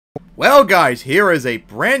Well guys, here is a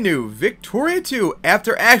brand new Victoria 2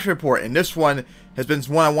 After Action Report, and this one has been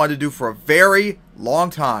one I wanted to do for a very long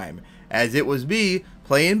time, as it was me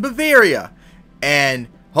playing Bavaria. And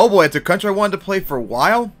oh boy, it's a country I wanted to play for a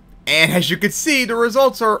while, and as you can see, the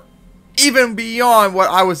results are even beyond what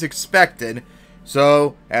I was expecting.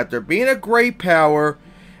 So, after being a great power,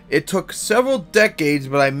 it took several decades,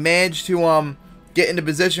 but I managed to get in a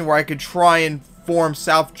position where I could try and form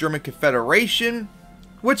South German Confederation,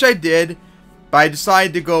 which I did, but I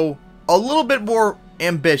decided to go a little bit more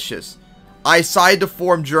ambitious. I decided to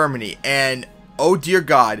form Germany, and oh dear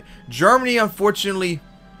God, Germany, unfortunately,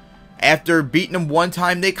 after beating them one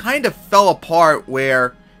time, they kind of fell apart,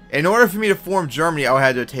 where in order for me to form Germany, I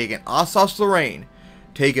had to have taken Alsace-Lorraine,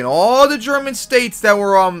 taken all the German states that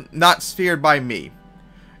were not sphered by me,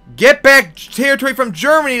 get back territory from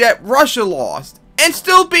Germany that Russia lost, and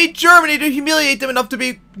still beat Germany to humiliate them enough to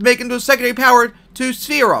be making them a secondary power to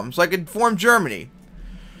sphere them, so I could form Germany.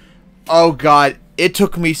 Oh God, it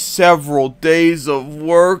took me several days of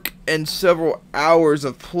work and several hours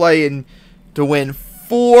of playing to win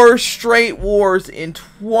 4 straight wars in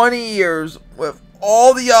 20 years with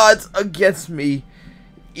all the odds against me.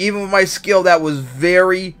 Even with my skill, that was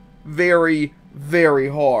very, very, very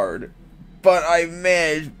hard. But I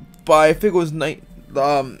managed by, I think it was end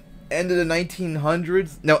of the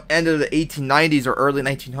 1900s, no, end of the 1890s or early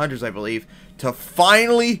 1900s, I believe, to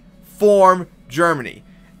finally form Germany.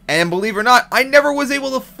 And believe it or not, I never was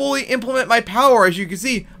able to fully implement my power. As you can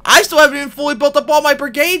see, I still haven't even fully built up all my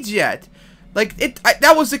brigades yet. Like,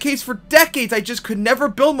 that was the case for decades. I just could never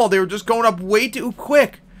build them all. They were just going up way too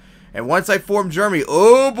quick. And once I formed Germany,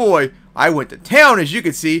 oh boy, I went to town, as you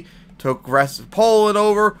can see. Took the rest of Poland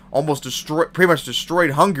over, almost destroyed, pretty much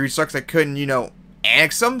destroyed Hungary. Sucks I couldn't, you know,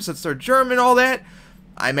 annex them since they're German and all that.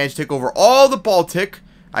 I managed to take over all the Baltic.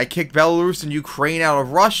 I kicked Belarus and Ukraine out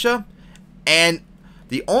of Russia. And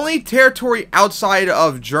the only territory outside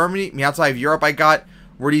of Germany, I mean outside of Europe I got,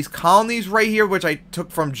 were these colonies right here, which I took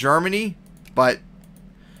from Germany. But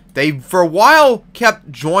they, for a while,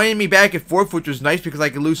 kept joining me back and forth, which was nice because I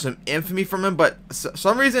could lose some infamy from them. But for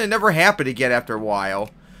some reason, it never happened again after a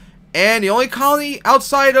while. And the only colony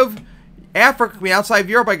outside of Africa, I mean outside of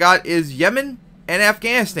Europe I got, is Yemen and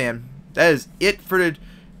Afghanistan. That is it for the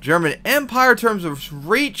German Empire in terms of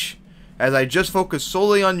reach, as I just focus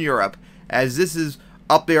solely on Europe, as this is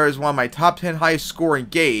up there as one of my top 10 highest scoring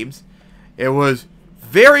games. It was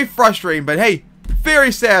very frustrating, but hey,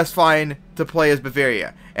 very satisfying to play as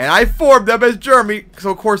Bavaria. And I formed them as Germany, so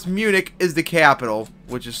of course Munich is the capital,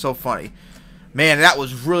 which is so funny. Man, that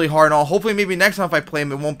was really hard and all. Hopefully maybe next time if I play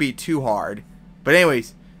them it won't be too hard. But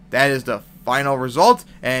anyways, that is the final result,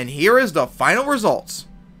 and here is the final results.